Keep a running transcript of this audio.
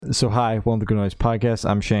So hi, welcome to Good Noise Podcast.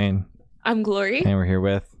 I'm Shane. I'm Glory. And we're here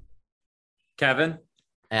with Kevin,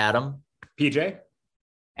 Adam, PJ,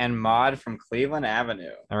 and Maud from Cleveland Avenue.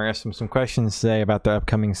 And we're going to ask some questions today about their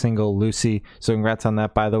upcoming single, Lucy. So congrats on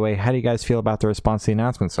that, by the way. How do you guys feel about the response to the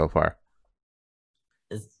announcement so far?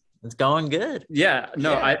 it's going good.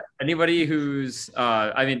 Anybody who's,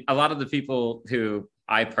 a lot of the people who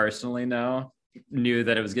I personally know knew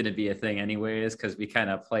that it was going to be a thing anyways, because we kind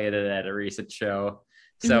of played it at a recent show.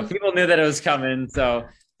 So people knew that it was coming. So,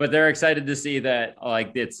 but they're excited to see that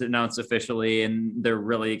it's announced officially, and they're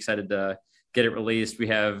really excited to get it released. We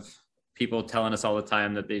have people telling us all the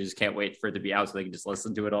time that they just can't wait for it to be out so they can just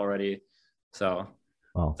listen to it already. So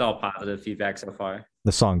it's all positive feedback so far.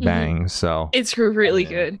 The song bangs, so it's really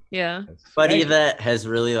good. Yeah. Buddy that has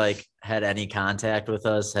really had any contact with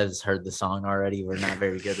us has heard the song already. We're not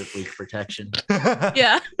very good with leak protection.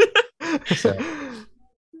 Yeah. So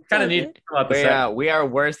Kind of neat. We are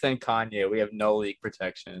worse than Kanye. We have no leak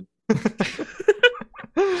protection.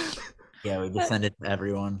 yeah, we just send it to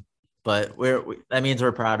everyone. But that means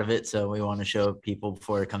we're proud of it. So we want to show people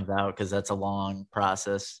before it comes out, because that's a long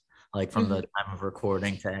process, from the time of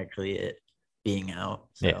recording to actually it being out.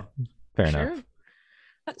 So. Yeah, fair enough.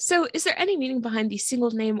 So is there any meaning behind the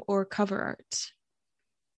single name or cover art?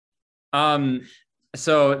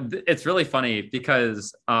 It's really funny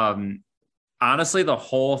because honestly, the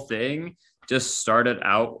whole thing just started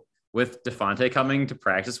out with Defante coming to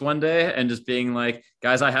practice one day and just being like,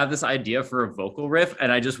 guys, I have this idea for a vocal riff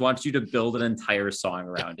and I just want you to build an entire song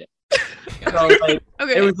around it. So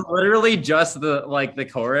It was literally just the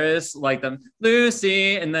chorus, the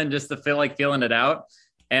Lucy, and then just the feeling it out.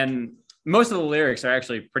 And most of the lyrics are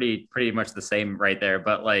actually pretty much the same right there.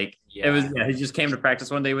 But he just came to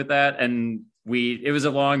practice one day with that, and it was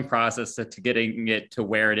a long process to getting it to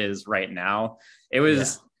where it is right now. It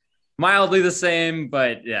was mildly the same,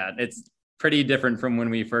 but it's pretty different from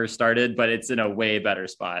when we first started, but it's in a way better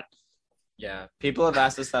spot. Yeah, people have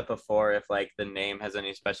asked us that before, if the name has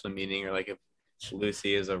any special meaning, or if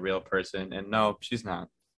Lucy is a real person, and no, she's not.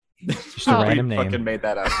 Just a random name. Fucking made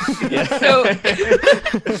that up.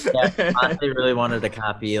 I really wanted to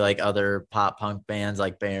copy other pop punk bands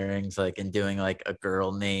like Bearings, and doing a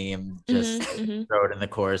girl name, just throw it in the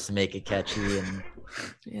chorus to make it catchy, and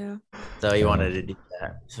so he wanted to do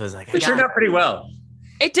that. So it was it turned out pretty well.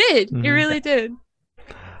 It did. It really did.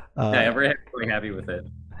 We're really happy with it.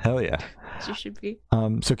 Hell yeah. You should be.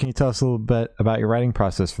 So can you tell us a little bit about your writing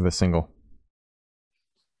process for the single?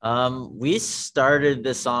 We started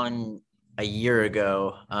this song a year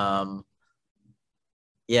ago.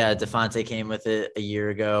 Defante came with it a year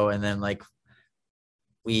ago, and then right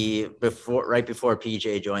before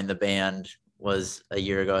PJ joined the band was a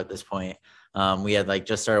year ago at this point. We had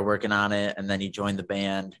just started working on it, and then he joined the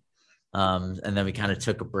band. And then we kind of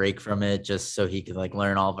took a break from it just so he could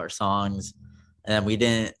learn all of our songs. And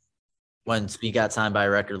then once we got signed by a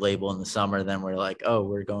record label in the summer, then we're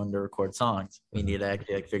we're going to record songs. We need to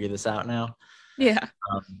actually figure this out now. Yeah.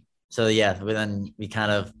 Then we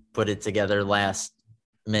kind of put it together last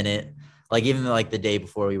minute. Even the day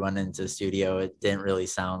before we went into the studio, it didn't really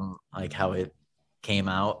sound like how it came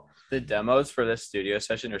out. The demos for this studio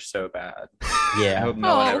session are so bad. Yeah. I hope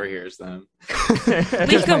no one ever hears them. I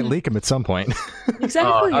just might leak them at some point.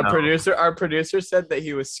 Exactly. Our producer said that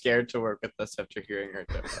he was scared to work with us after hearing our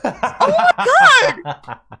demo.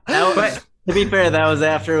 Oh my god! To be fair, that was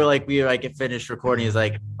after we finished recording. He's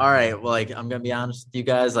like, all right, well, I'm gonna be honest with you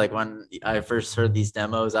guys. When I first heard these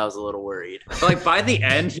demos, I was a little worried. But by the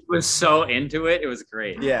end, he was so into it. It was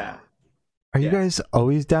great. Yeah. Are you guys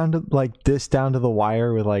always down to down to the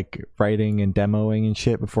wire with writing and demoing and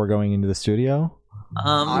shit before going into the studio?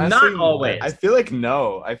 Honestly, not always. I feel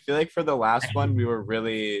no. I feel for the last one we were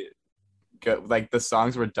really good. The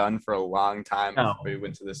songs were done for a long time before we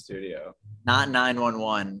went to the studio. Not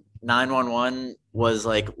 911. 911 was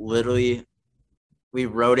literally, we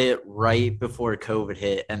wrote it right before COVID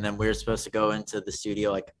hit, and then we were supposed to go into the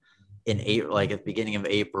studio in April, at the beginning of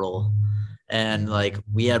April. And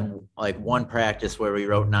we had one practice where we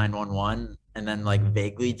wrote 911 and then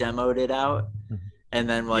vaguely demoed it out. And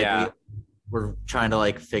then we were trying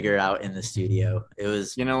to figure it out in the studio. It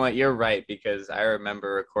was, you know what, you're right, because I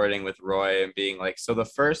remember recording with Roy and being so the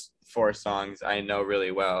first 4 songs I know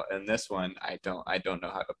really well, and this one I don't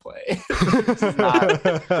know how to play. This is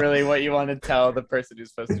not really what you want to tell the person who's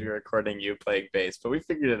supposed to be recording you playing bass, but we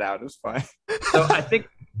figured it out. It was fine. So I think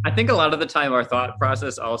a lot of the time our thought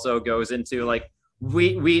process also goes into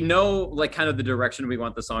we know like kind of the direction we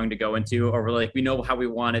want the song to go into, or like we know how we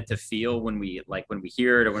want it to feel when we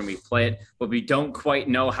hear it or when we play it, but we don't quite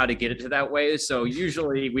know how to get it to that way. So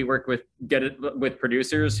usually we work with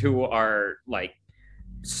producers who are like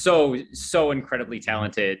so incredibly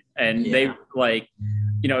talented, and they like,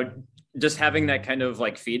 you know, just having that kind of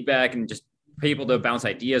like feedback and just people to bounce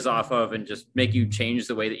ideas off of and just make you change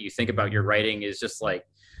the way that you think about your writing is just like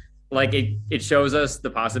it shows us the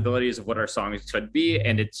possibilities of what our songs could be,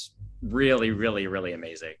 and it's really, really, really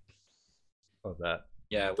amazing. Love that.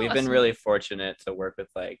 Yeah, we've been really fortunate to work with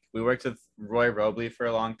we worked with Roy Robley for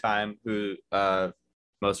a long time, who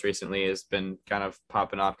most recently has been kind of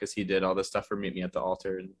popping off because he did all this stuff for Meet Me at the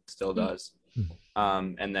Altar and still does.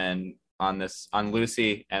 And then on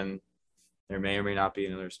Lucy, and there may or may not be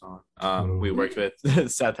another song, we worked with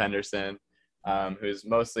Seth Henderson, who's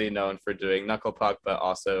mostly known for doing Knuckle Puck, but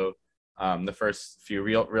also the first few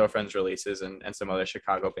Real Friends releases and some other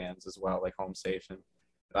Chicago bands as well, like Home Safe. And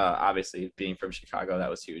obviously being from Chicago, that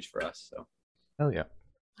was huge for us. So Hell yeah.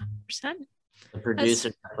 100%. The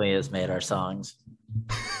producer definitely has made our songs.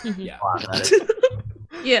 Yeah. A lot better.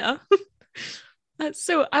 Yeah.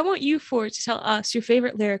 So I want you four to tell us your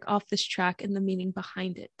favorite lyric off this track and the meaning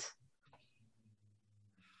behind it.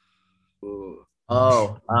 Ooh.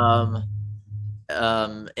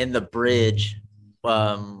 In the bridge,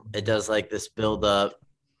 it does like this build up.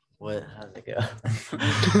 How does it go?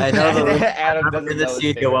 I know Adam doesn't in the know his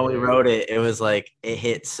studio when we favorite wrote it, it was like it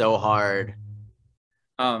hit so hard.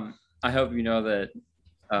 I hope you know that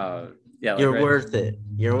You're worth it.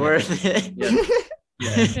 You're worth it.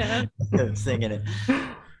 Yeah. Singing it.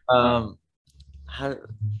 I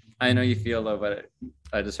know you feel though, but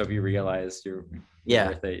I just hope you realize you're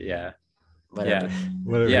worth it. Yeah. Whatever.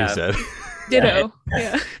 Whatever Yeah. you said. Ditto.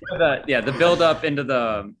 Yeah. The build up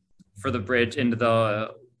for the bridge into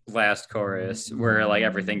the last chorus where like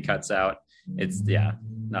everything cuts out. It's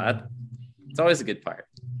always a good part.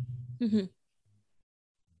 Mm-hmm.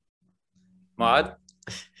 Maud?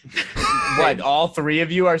 What, all three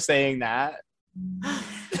of you are saying that?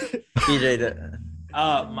 PJ,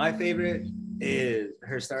 my favorite is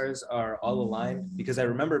Her Stars Are All Aligned, because I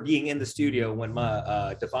remember being in the studio when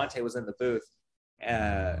my Devontae was in the booth,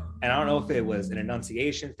 and I don't know if it was an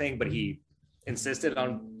enunciation thing, but he insisted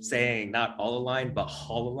on saying not all aligned but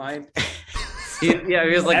all aligned. He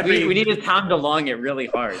was like, we needed Tom to long it really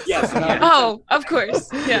hard. Yes. Oh, of course.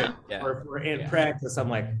 Yeah. We're in practice. I'm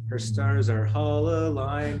like, her stars are all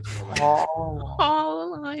aligned.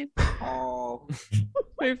 All aligned. Oh.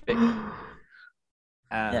 Perfect.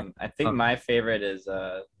 I think my favorite is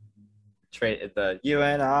the You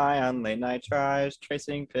and I on late night drives,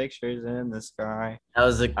 tracing pictures in the sky. that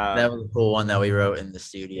was a cool one that we wrote in the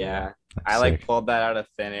studio. Yeah, That's I sick. pulled that out of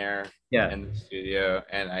thin air Yeah. in the studio,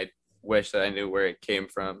 and I wish that I knew where it came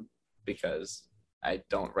from because I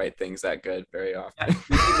don't write things that good very often.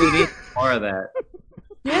 We need more of that.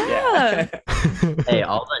 Yeah. Hey,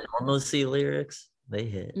 all the Normalcy lyrics, they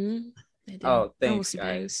hit. They do. Oh, thanks, Normalcy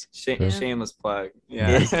guys. bros. Yeah. Shameless plug.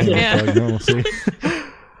 Yeah. Yeah. Like normalcy.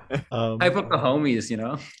 Hype up the homies, you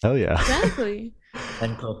know? Hell yeah. Exactly.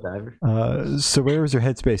 And Coke Diver. So where was your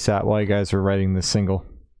headspace at while you guys were writing this single?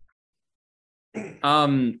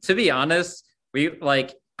 To be honest, it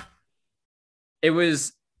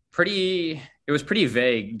was pretty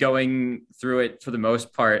vague going through it for the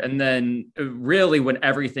most part, and then really when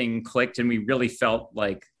everything clicked and we really felt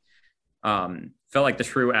like the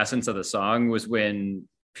true essence of the song was when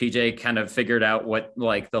PJ kind of figured out what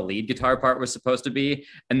like the lead guitar part was supposed to be,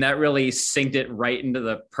 and that really synced it right into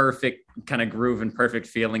the perfect kind of groove and perfect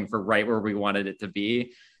feeling for right where we wanted it to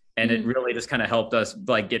be. And it really just kind of helped us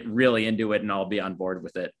like get really into it and all be on board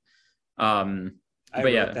with it. I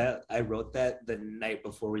wrote that the night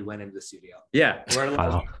before we went into the studio. Yeah. We're like,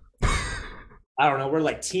 Wow. I don't know, we're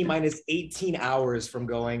like T-minus 18 hours from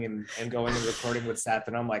going and recording with Seth,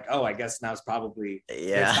 and I'm like, oh, I guess now's probably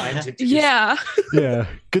the time to do Yeah. Yeah.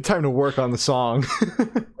 Good time to work on the song.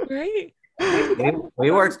 Right. We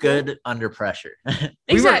work good under pressure.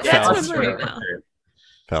 Exactly. That's what I'm fast. learning now.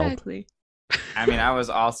 Felt. Exactly. I mean, I was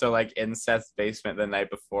also like in Seth's basement the night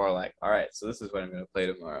before, like, all right, so this is what I'm going to play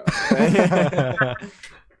tomorrow.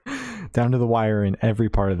 Down to the wire in every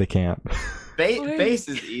part of the camp. Bass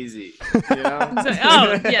is easy, you know?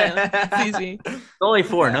 Oh, yeah. It's easy. It's only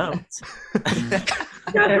 4 notes.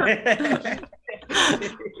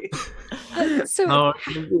 So, Oh,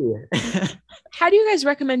 how do you guys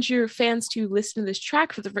recommend your fans to listen to this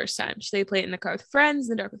track for the first time? Should they play it in the car with friends,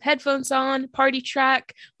 in the dark with headphones on, party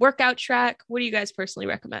track, workout track? What do you guys personally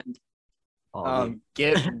recommend?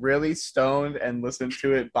 Get really stoned and listen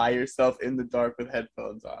to it by yourself in the dark with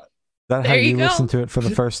headphones on. that how There you you go. listen to it for the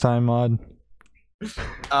first time, Maud?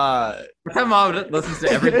 Uh, My mom listens to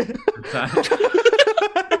every time.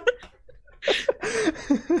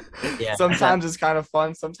 Yeah. sometimes it's kind of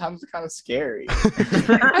fun. Sometimes it's kind of scary.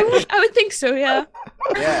 I would think so, yeah.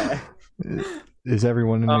 Yeah. Is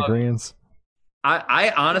everyone in agreement?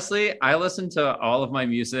 I honestly, I listen to all of my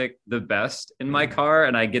music the best in my car,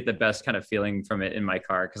 and I get the best kind of feeling from it in my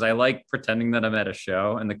car because I like pretending that I'm at a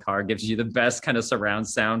show, and the car gives you the best kind of surround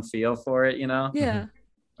sound feel for it, you know? Yeah.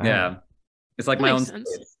 Yeah. It's like That my own makes sense.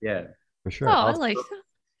 space. Yeah. For Oh, sure. I like that.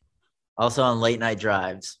 Also on late night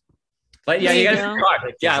drives. Like, yeah, There you you gotta be in go. the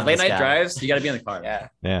car. Yeah, in late the night sky. drives, you gotta be in the car. Yeah.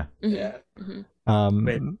 Yeah. Mhm. Yeah. Mhm. But Um,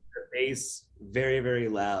 the bass very, very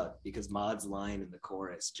loud because Maud's line in the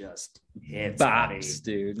chorus just hits. buddy. Bops,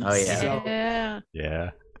 dude. Oh, yeah. So- Yeah.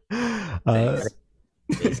 yeah. Thanks.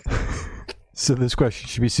 So this question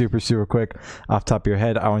should be super, super quick. Off the top of your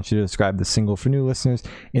head, I want you to describe the single for new listeners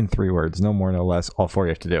in 3 words. No more, no less. All 4 you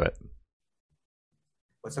have to do it.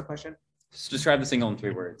 What's the question? Just describe the single in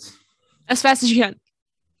 3 words. As fast as you can.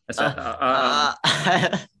 That's My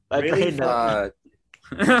Really? brain knows.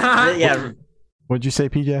 yeah. Yeah. What'd you say,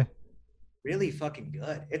 PJ? Really fucking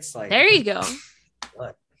good. It's like There you go.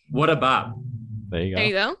 What a bop. There you go. There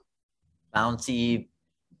you go. Bouncy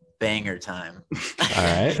banger time. All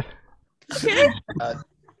right.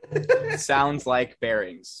 Sounds like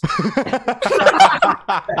bearings.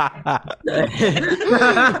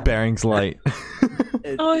 Bearings light.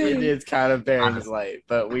 Oh, yeah. It is kind of bearings light,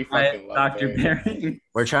 but we fucking love Dr. bearings. Bearing.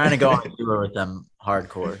 We're trying to go on tour with them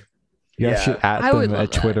hardcore. You guys Yeah. should at I would them love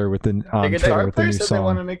at that. Twitter with the The Twitter guitar with the new player said they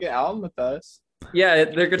want to song. make an album with us. Yeah,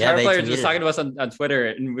 their guitar they player just tweeted. talking to us on Twitter,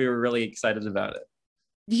 and we were really excited about it.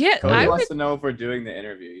 Yeah, Cody I wants would. to know if we're doing the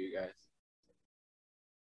interview, you guys.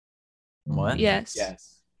 What? Yes.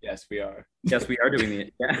 Yes. Yes, we are. Yes, we are doing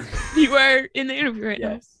it. Yeah. You are in the interview right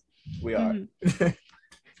Yes, we are. Mhm.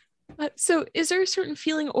 So, is there a certain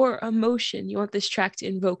feeling or emotion you want this track to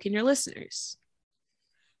invoke in your listeners?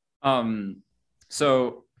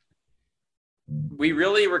 So we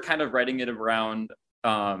really were kind of writing it around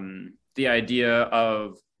the idea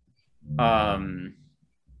of kind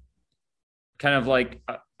of like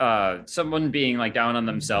someone being like down on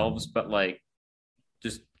themselves, but like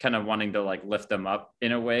just kind of wanting to like lift them up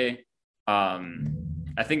in a way.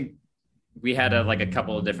 I think we had a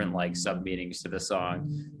couple of different like sub meanings to the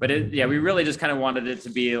song, but we really just kind of wanted it to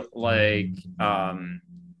be like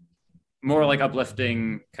more like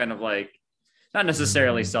uplifting, kind of like not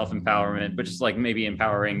necessarily self-empowerment, but just like maybe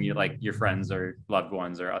empowering you, like your friends or loved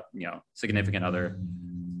ones or significant other.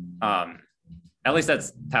 At least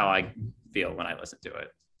that's how I feel when I listen to it.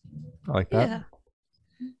 I like that.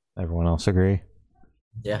 Everyone else agree?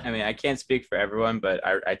 Yeah. I mean, I can't speak for everyone, but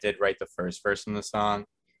I did write the first verse in the song,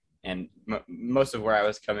 and most of where I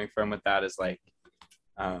was coming from with that is like,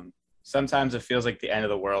 sometimes it feels like the end of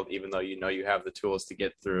the world, even though you know you have the tools to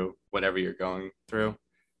get through whatever you're going through,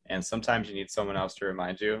 and sometimes you need someone else to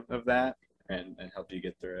remind you of that and help you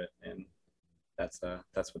get through it, and that's what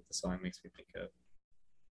the song makes me think of.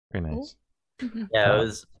 Very nice. Yeah, it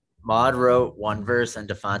was Maud wrote one verse and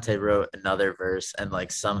Defante wrote another verse, and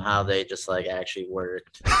like somehow they just like actually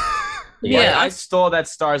worked. Yeah. I stole that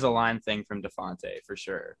Stars Align thing from Defante for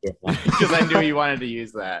sure. Yeah. Because I knew you wanted to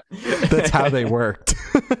use that. That's how they worked.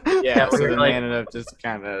 Yeah, we so were then like- they ended up just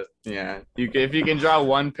kind of, if you can draw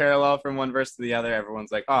one parallel from one verse to the other,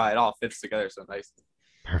 everyone's like, oh, it all fits together so nicely.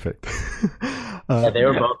 Perfect. Yeah, they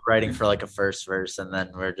were both writing for like a first verse, and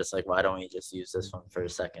then we're just like, why don't we just use this one for a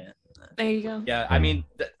second? There you go. Yeah, I mean,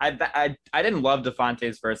 I didn't love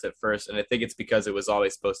Defante's verse at first, and I think it's because it was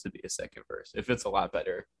always supposed to be a second verse. It fits a lot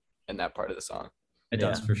better in that part of the song. It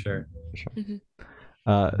does for sure.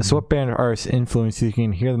 So what band or artist influence you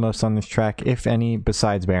can hear the most on this track, if any,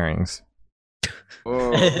 besides Bearings?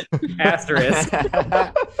 Asterisk.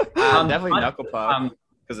 Definitely Knuckle Puck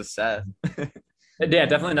because of Seth. Yeah,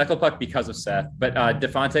 definitely Knuckle Puck because of Seth. But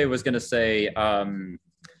Defante was gonna say Young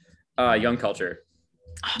Culture.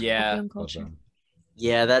 Yeah. Young culture.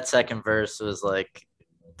 Yeah, that second verse was like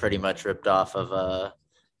pretty much ripped off of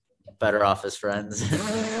Better Off as Friends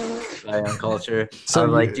by Young Culture. So I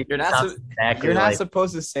was like, you- dude, You're not sounds exactly You're not like-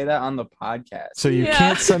 supposed to say that on the podcast. So you Yeah.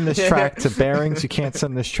 can't send this track to Bearings. You can't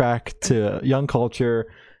send this track to Young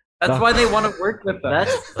Culture. That's why they want to work with them.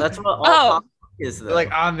 that's what all Oh. pop is though. They're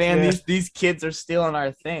like, oh man, Yeah. these kids are stealing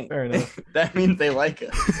our thing. Fair enough. That means they like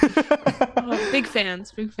us. Oh, big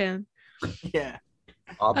fans. Big fan. Yeah.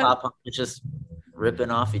 all pop punk is just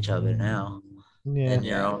ripping off each other now. Yeah. And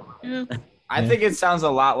you know, Yeah. I think it sounds a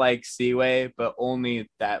lot like Seaway, but only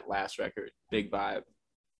that last record, Big Vibe.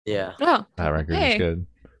 yeah. Oh, That record Hey. is good.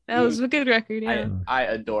 That was a good record. Yeah. I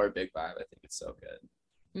adore Big Five. I think it's so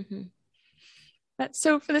good. Mm-hmm.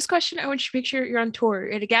 So for this question, I want you to picture you're on tour.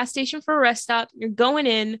 You're at a gas station for a rest stop. You're going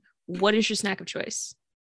in. What is your snack of choice?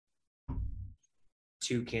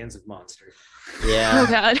 2 cans of Monster. Yeah. Oh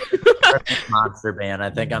God. Monster ban. I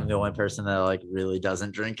think I'm the only person that like really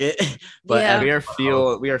doesn't drink it. But Yeah.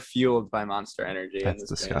 We are fueled by Monster Energy. in That's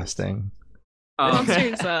this band. disgusting.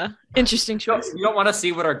 Monster's interesting choice. You don't want to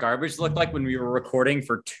see what our garbage looked like when we were recording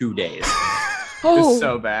for 2 days. Oh, It's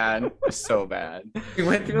so bad. It's so bad. We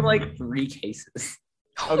went through like 3 cases.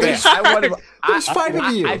 Okay, I would. There's 5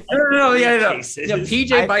 of you. No, yeah. Cases. Yeah,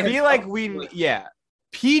 PJ by I feel himself. like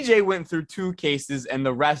PJ went through 2 cases, and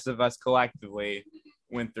the rest of us collectively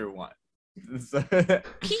went through 1.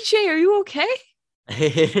 PJ, are you okay?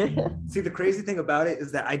 See, the crazy thing about it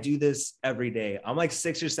is that I do this every day. I'm like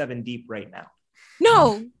 6 or 7 deep right now.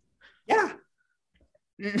 No. Yeah.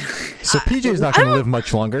 So PJ's not going to live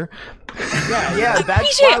much longer. yeah,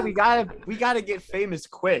 that's PJ. why we gotta get famous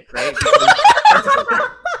quick, right?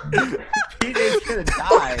 PJ's gonna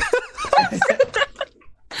die.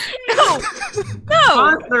 No. No.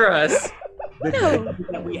 Sponsor us. The No. day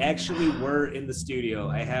that we actually were in the studio,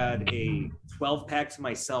 I had a 12-pack to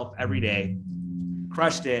myself every day,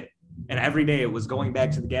 crushed it, and every day it was going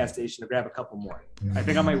back to the gas station to grab a couple more. I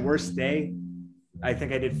think on my worst day, I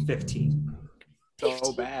think I did 15.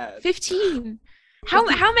 So bad. 15. How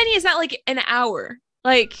many is that? Like an hour?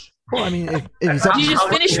 Like, Well, I mean, if it's do you just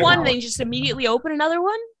finish one, then you just immediately open another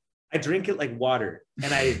one? I drink it like water,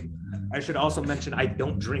 and I should also mention I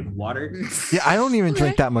don't drink water. yeah, I don't even Okay.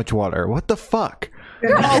 drink that much water. What the fuck?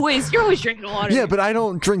 You're always drinking water. Yeah, but I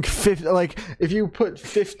don't drink 50. Like, if you put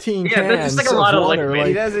 15 Yeah, cans that's just like a of lot of water,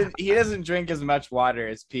 liquid. like, He doesn't drink as much water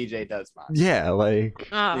as PJ does, Monster. yeah, like,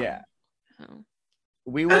 Oh. Yeah. Oh.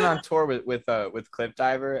 We went on tour with Cliff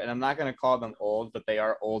Diver, and I'm not gonna call them old, but they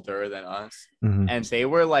are older than us. mhm. And they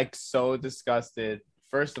were like so disgusted,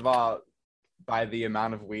 first of all, by the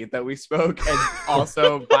amount of weed that we spoke, and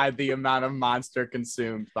also by the amount of Monster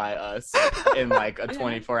consumed by us in like a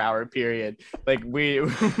 24-hour period. Like we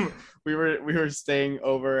were staying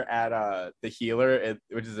over at the Healer,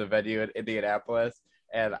 which is a venue in Indianapolis.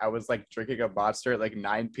 And I was like drinking a Monster at like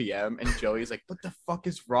 9 p.m. And Joey's like, "What the fuck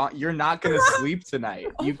is wrong? You're not gonna sleep tonight.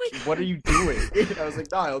 Oh my What are you doing?" And I was like,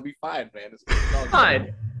 "No, it'll be fine, man. It's all good."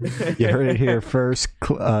 Fine. You heard it here first.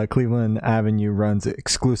 Cleveland Avenue runs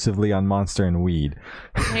exclusively on Monster and weed.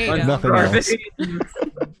 There you go. Nothing else.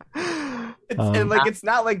 And like, it's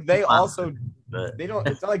not like they also But they don't.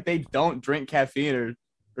 It's not like they don't drink caffeine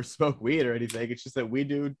or smoke weed or anything. It's just that we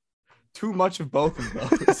do too much of both of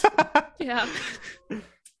those. Yeah.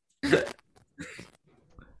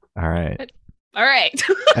 All right. All right.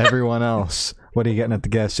 Everyone else, what are you getting at the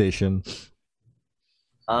gas station?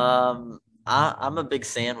 I'm a big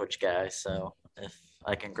sandwich guy, so if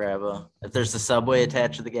I can if there's a Subway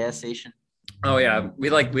attached to the gas station. Oh yeah, we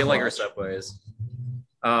like our Subways.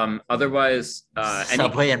 Otherwise,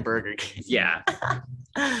 Subway and Burger King. yeah.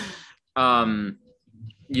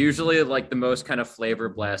 Usually like the most kind of flavor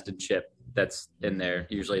blasted chip that's in there.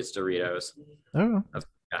 Usually it's Doritos. Oh,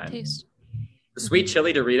 Kind. Taste. The sweet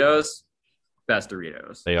chili Doritos, best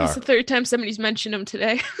Doritos. they It's are. the third time somebody's mentioned them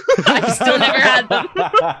today. I've still never had them.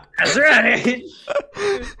 That's right.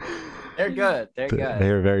 They're good. They're good.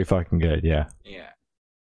 They're very fucking good. Yeah. Yeah.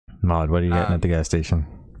 Maud, what are you getting at the gas station?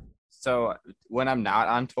 So when I'm not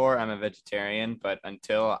on tour, I'm a vegetarian. But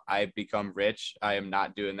until I become rich, I am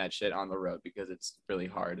not doing that shit on the road because it's really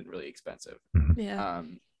hard and really expensive. Yeah.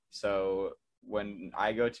 So when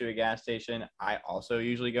I go to a gas station, I also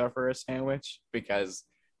usually go for a sandwich because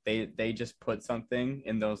they just put something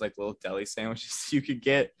in those like little deli sandwiches you could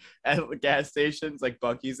get at gas stations like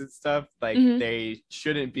Buc-ee's and stuff. Like they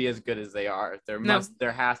shouldn't be as good as they are.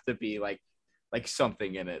 There has to be like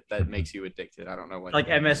something in it that makes you addicted. I don't know what. Like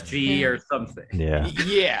MSG or something.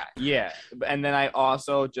 Yeah. Yeah. And then I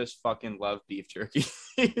also just fucking love beef jerky.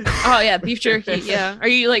 Oh yeah, beef jerky. Yeah. Are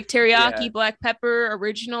you like teriyaki, Yeah. black pepper,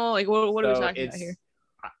 original? Like what are we So talking about here?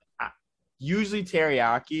 Usually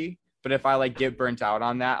teriyaki, but if I like get burnt out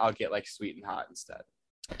on that, I'll get like sweet and hot instead.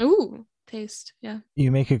 Ooh, taste. Yeah.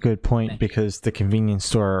 You make a good point because the convenience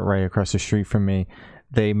store right across the street from me,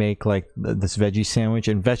 they make like this veggie sandwich,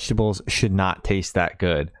 and vegetables should not taste that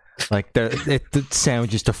good. Like the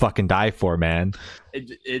sandwich is to fucking die for, man.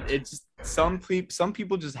 It just some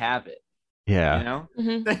people just have it, Yeah. you know.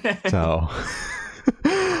 Mhm. So,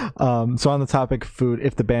 so on the topic of food,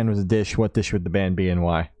 if the band was a dish, what dish would the band be and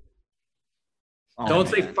why? Oh, Don't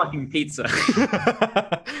say man. fucking pizza.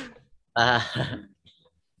 I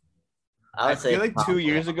I would say feel like 2 pasta.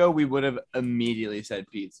 years ago we would have immediately said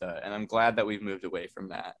pizza, and I'm glad that we've moved away from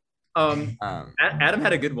that. Adam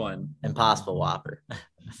had a good one. Impossible Whopper.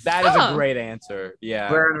 That is Oh. a great answer.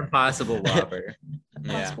 Yeah. We're an impossible Whopper.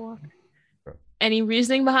 Yeah. Possible. Any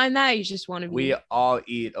reasoning behind that? You just want to be. We all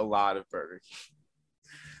eat a lot of Burger King.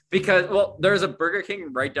 Because, well, there's a Burger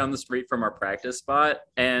King right down the street from our practice spot,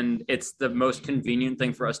 and it's the most convenient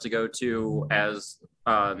thing for us to go to as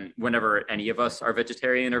whenever any of us are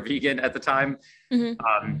vegetarian or vegan at the time,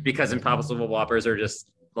 because Impossible Whoppers are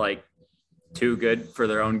just like too good for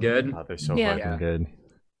their own good. Oh, they're so Yeah. fucking good.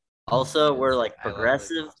 Also, we're like I love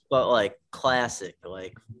progressive, but like classic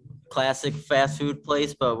fast food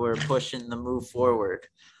place, but we're pushing the move forward.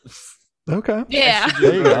 Okay. Yeah.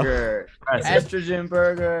 There you go. Burger. Estrogen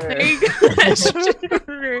burger. There you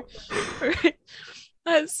go.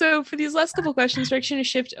 Alright. So for these last couple questions, we're actually going to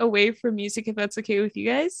shift away from music, if that's okay with you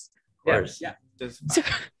guys. Of course. Yeah. Just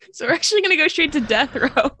So we're actually going to go straight to death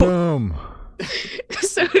row. Boom.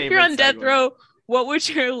 So if you're on Favorite death segue. row, what would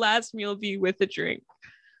your last meal be with a drink?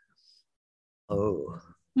 Oh.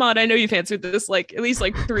 Maud, I know you've answered this like at least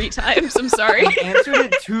like 3 times. I'm sorry. I've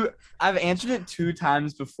answered it 2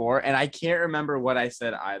 times before, and I can't remember what I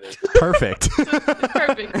said either. Perfect.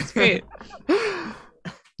 Perfect. It's great.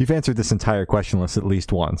 You've answered this entire question list at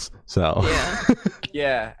least once. So Yeah.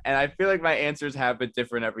 Yeah, and I feel like my answers have been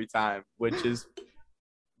different every time, which is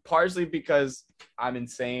partially because I'm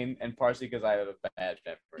insane and partially because I have a bad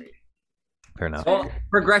memory. fair enough. Well,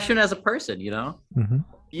 progression as a person, you know? hmm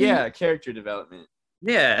Yeah, character development.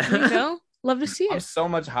 There you Yeah. go. Love to see I'm it. so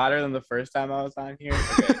much hotter than the first time I was on here.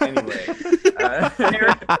 Okay, anyway.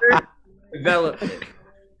 Character development.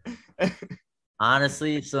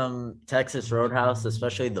 Honestly, some Texas Roadhouse,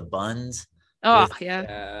 especially the buns, Oh With- yeah.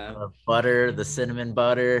 the butter, the cinnamon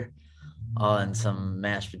butter, and some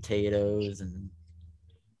mashed potatoes, and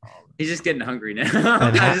He's just getting hungry now.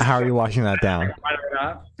 And I just- how are you washing that down?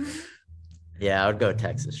 yeah, I would go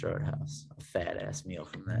Texas Roadhouse. A fat ass meal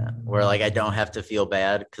from that, where like I don't have to feel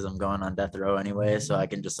bad because I'm going on death row anyway, so I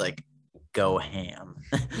can just like go ham.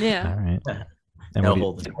 Yeah. All right. And No what,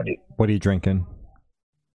 holds. what are you drinking?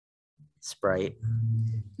 Sprite,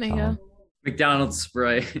 There you go. McDonald's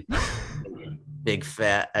Sprite. big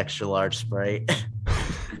fat extra large Sprite,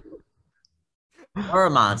 or a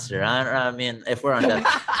Monster. I mean, if we're on death,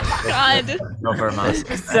 God. go for a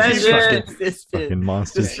Monster. This Fucking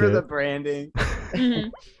monster just for the shit. branding.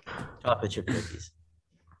 Mhm. Chocolate chip cookies.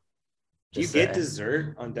 Do you Just get saying.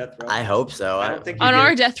 dessert on death row? I hope so. I don't think you On get-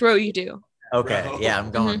 our death row, you do. Okay, Bro. yeah,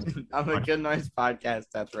 I'm going. On the Good Noise podcast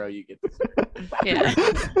death row, you get this. Yeah.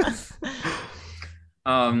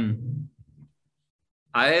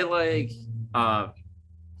 I like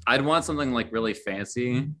I'd want something like really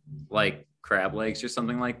fancy, like crab legs or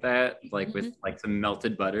something like that, like with like some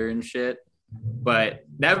melted butter and shit. But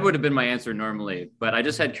that would have been my answer normally. But I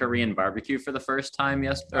just had Korean barbecue for the first time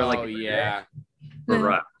yesterday. Oh yeah.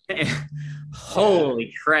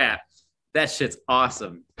 Holy crap. That shit's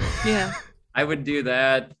awesome. Yeah. I would do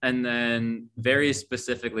that. And then very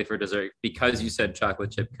specifically for dessert, because you said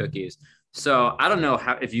chocolate chip cookies. So I don't know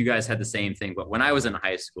if you guys had the same thing, but when I was in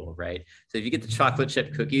high school, right? So if you get the chocolate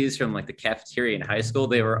chip cookies from like the cafeteria in high school,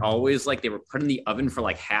 they were always like, they were put in the oven for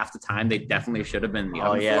like half the time they definitely should have been in the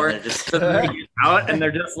Oh oven yeah, for. they're just So they get out and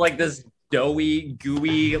they're just like this doughy,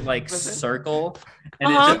 gooey like circle.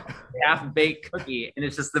 And it's just a half-baked cookie. And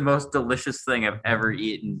it's just the most delicious thing I've ever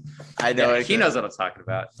eaten. I know. Yeah, he knows what I'm talking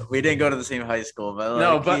about. We didn't go to the same high school, but like,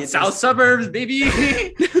 No, he but just- South Suburbs, baby.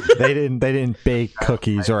 They didn't bake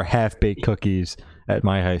cookies or half baked cookies at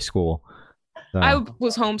my high school. So, I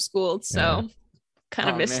was homeschooled, so kind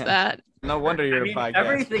of Oh, missed man. that. No wonder you're I mean, a podcast.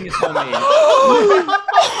 everything is homemade.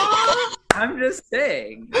 I'm just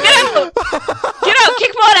saying. Get out! Get out!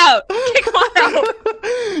 Kick Maud out! Kick Maud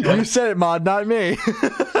out! you said it, Mod, not me.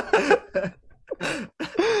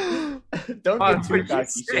 Don't Oh, get too what'd you cocky,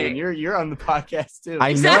 say? Shane. You're on the podcast too.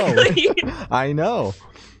 I know. Exactly. I know.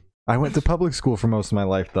 I went to public school for most of my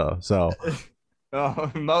life, though. So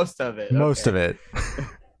Oh, most of it. most of it.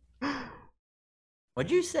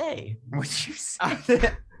 What'd you say? What you say?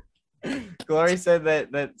 it. Glory said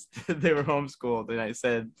that they were homeschooled, and I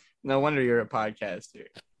said, "No wonder you're a podcaster."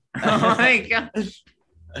 Oh my gosh.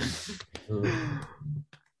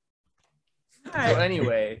 So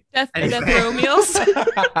anyway, Death row meals.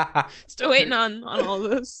 Still waiting on all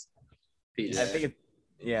those. Peace. I think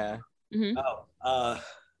yeah. Oh,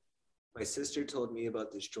 my sister told me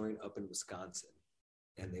about this joint up in Wisconsin,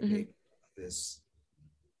 and they Mhm. make this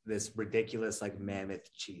ridiculous like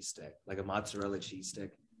mammoth cheese stick, like a mozzarella cheese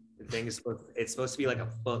stick. The thing is supposed to be like a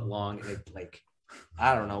foot long, and it like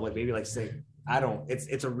I don't know, like maybe like say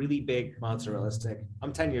it's a really big mozzarella stick.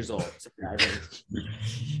 I'm 10 years old, so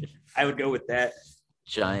I would go with that.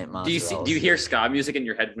 giant mozzarella. Do you hear ska music in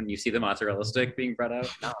your head when you see the mozzarella stick being brought out?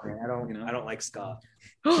 No, man, I don't. You know? I don't like ska.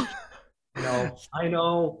 No, I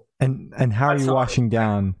know. And how are you Sorry. washing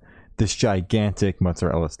down this gigantic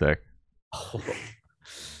mozzarella stick?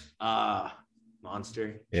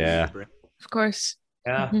 Monster. Yeah. Of course.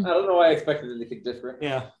 Yeah. Mhm. I don't know why I expected anything different.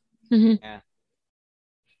 Yeah.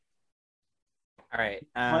 All right.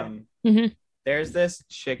 Mhm. There's this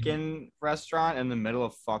chicken restaurant in the middle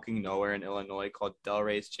of fucking nowhere in Illinois called Del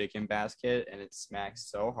Rey's Chicken Basket, and it smacks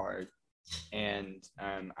so hard. And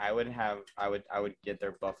I would get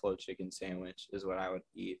their buffalo chicken sandwich is what I would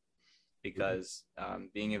eat, because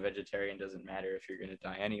being a vegetarian doesn't matter if you're gonna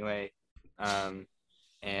die anyway.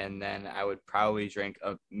 And then I would probably drink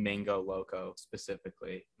a Mango Loco,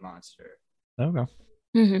 specifically Monster. Okay.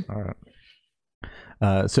 Mhm. All right.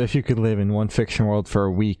 So if you could live in one fiction world for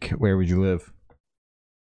a week, where would you live?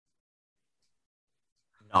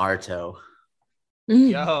 Naruto.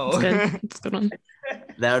 Mm. Yo, That's good. That's a good one.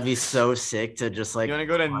 That would be so sick to just like. you want to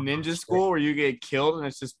go to ninja school where you get killed and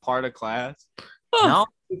it's just part of class? No,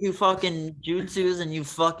 you fucking jutsus and you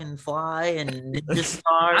fucking fly and ninja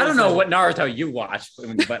stars. I don't know and- what Naruto you watch,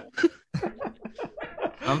 but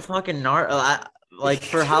I'm fucking Naruto. Like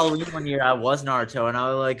for Halloween one year, I was Naruto, and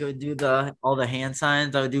I would do all the hand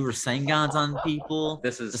signs. I would do Rasengans on people.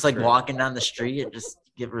 this is Just like true. walking down the street and just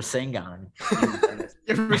get Rasengan.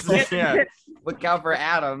 Yeah. Look out for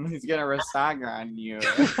Adam. He's gonna Rasaga on you.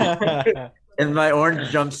 In my orange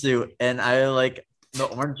jumpsuit, and the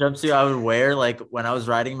orange jumpsuit I would wear like when I was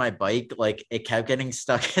riding my bike, like it kept getting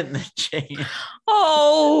stuck in the chain.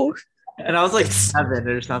 Oh. And I was like 7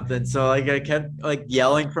 or something. So like I kept like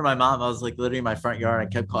yelling for my mom. I was like literally in my front yard. I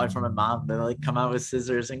kept calling for my mom. They like come out with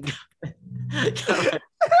scissors and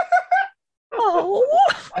Oh.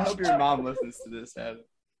 I hope your mom listens to this, Adam.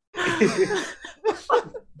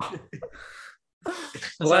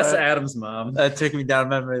 Bless Adam's mom. that took me down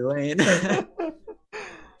memory lane. I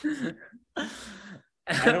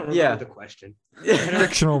don't remember Yeah. the question.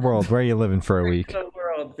 Fictional world, where are you living for a week? Fictional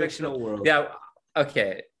world. Fictional world. Yeah.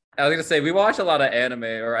 Okay. I was gonna say we watch a lot of anime,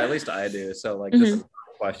 or at least I do. So like this is a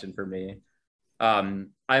question for me.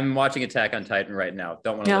 I'm watching Attack on Titan right now.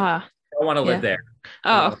 Don't want to. Yeah. Don't want to live Yeah. there.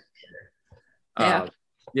 Oh. Yeah.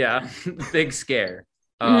 Yeah. Big scare.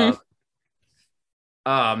 Mhm.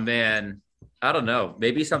 Oh man, I don't know.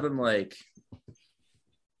 Maybe something like.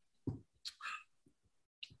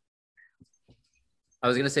 I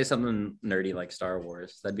was gonna say something nerdy like Star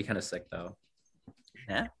Wars. That'd be kind of sick though.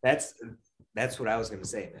 That's what I was gonna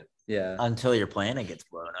say, man. Yeah. Until your planet gets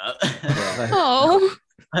blown up. Oh.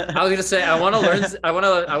 I was gonna say I want to learn. I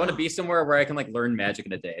want to be somewhere where I can like learn magic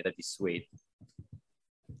in a day. That'd be sweet.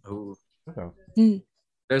 Ooh.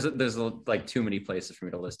 There's like too many places for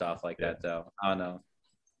me to list off like that though. I don't know.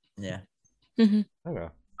 Yeah. Okay.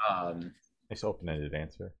 Nice open-ended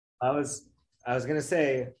answer. I was gonna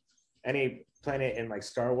say any planet in like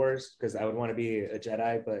Star Wars because I would want to be a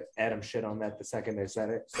Jedi, but Adam shit on that the second they said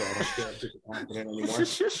it, so I don't feel super confident anymore.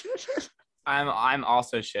 I'm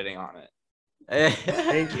also shitting on it.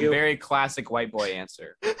 Thank you. Very classic white boy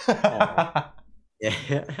answer.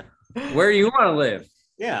 Yeah. Where you want to live?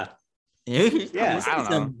 Yeah. Yeah. I don't know.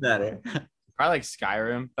 Something better. Probably like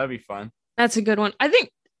Skyrim. That'd be fun. That's a good one. I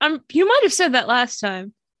think you might have said that last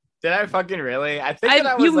time. Did I fucking really? I think I-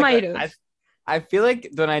 that was you like might a- have. I feel like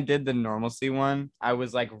when I did the normalcy one, I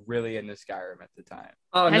was like really into Skyrim at the time.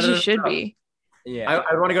 Oh, As you should be. Yeah.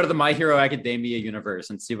 I want to go to the My Hero Academia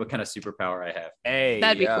universe and see what kind of superpower I have. Hey,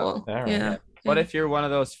 That'd be yo. cool. All right. Yeah. What if you're one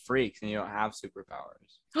of those freaks and you don't have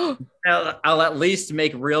superpowers? I'll at least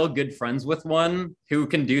make real good friends with one who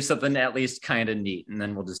can do something at least kind of neat, and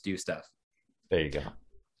then we'll just do stuff. There you go.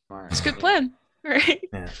 It's a good plan. All right.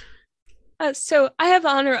 Yeah. So I have the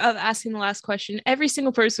honor of asking the last question. Every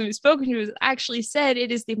single person we've spoken to has actually said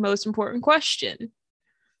it is the most important question.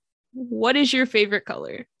 What is your favorite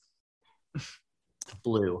color?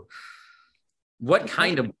 Blue. What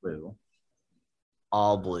kind of blue?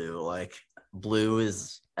 All blue. Like blue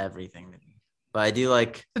is everything to me. But I do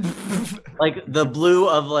like the blue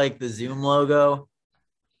of like the Zoom logo.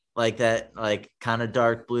 Like that like kind of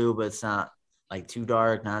dark blue, but it's not like too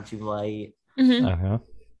dark, not too light. Mhm. Uh-huh.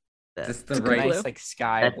 That- Just It's the a good right. blue. Nice like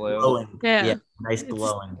sky that blue. glowing. Yeah. Nice It's-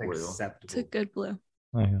 glowing blue. It's a Acceptable. good blue.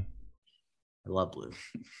 Uh-huh. I love blue.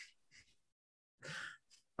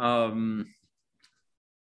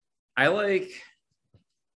 I like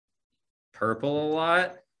purple a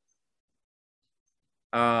lot.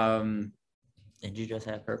 Did you just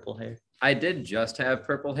have purple hair? I did just have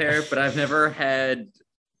purple hair, but I've never had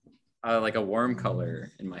like a warm color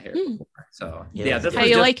in my hair Hmm. before. So Yeah. yeah, this How was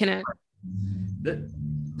you just- liking it? th-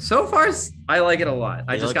 So far, I like it a lot.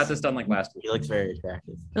 I He just got looks- this done like last week. He looks very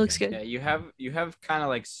attractive. It looks good. Yeah, you have kind of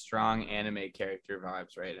like strong anime character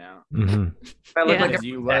vibes right now. Hmm. I look Yeah. like a Because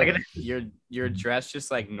you look, you're dressed just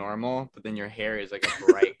like normal, but then your hair is like a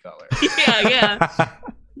bright color. Yeah.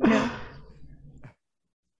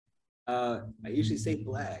 I usually say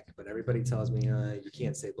black, but everybody tells me you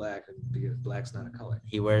can't say black because black's not a color.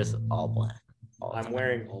 He wears all black. all the I'm time.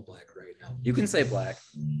 wearing all black right now. You can say black.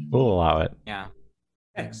 We'll allow it. Yeah.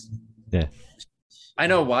 Thanks. I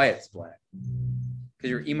know why it's black. Because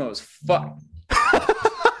your emo is fuck.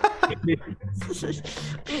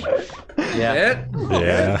 Yeah.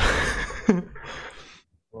 Yeah.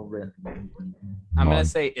 Well, really. I'm on. gonna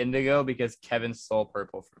say indigo because Kevin's soul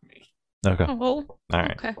purple for me. Okay. Oh, All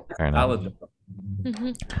right. okay. Fair enough. Solid.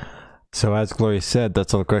 Mhm. So as Gloria said,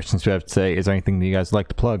 that's all the questions we have to say. Is there anything that you guys would like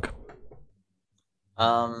to plug?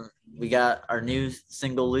 We got our new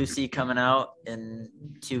single Lucy coming out in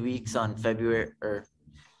 2 weeks on February, or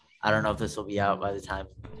I don't know if this will be out by the time.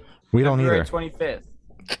 We don't February either. 25th.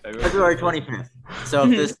 February 25th. So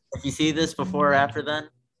if you see this before or after then,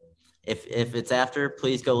 if it's after,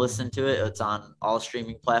 please go listen to it. It's on all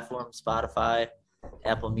streaming platforms, Spotify,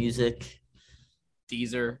 Apple Music.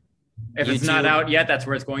 Deezer. If it's not YouTube. out yet, that's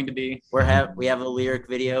where it's going to be. We have a lyric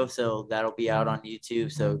video, so that'll be out on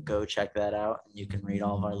YouTube. So go check that out, and you can read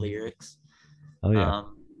all of our lyrics. Oh yeah.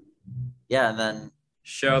 Yeah, and then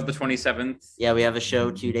Show the 27th. we have a show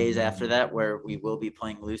 2 days after that where we will be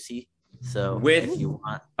playing Lucy. So With- if you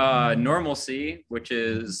want, Normalcy, which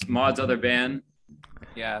is Maud's other band.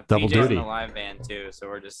 Yeah. Double PJ's duty. in a live band too, so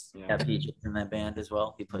we're just yeah, Peach is in that band as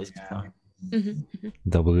well. He plays guitar. Mhm.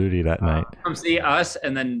 Double duty that night. Come see us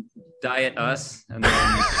and then Diet Us. And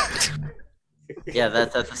then Yeah,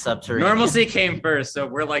 that's at the subterranean. Normalcy came first, so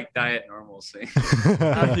we're like Diet Normalcy.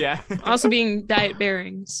 yeah. Also being diet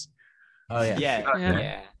bearings. Oh yeah. Yeah. Yeah.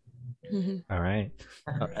 Yeah. Mhm. All right.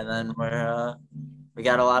 And then we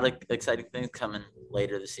got a lot of exciting things coming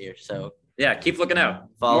later this year. So Yeah, keep looking out.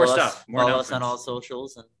 follow More us, stuff. More follow us on announcements. all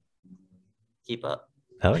socials and keep up.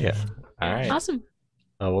 Hell yeah. All right. Awesome.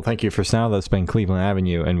 Well, thank you for now. That's been Cleveland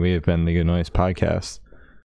Avenue, and we have been the Good Noise Podcast.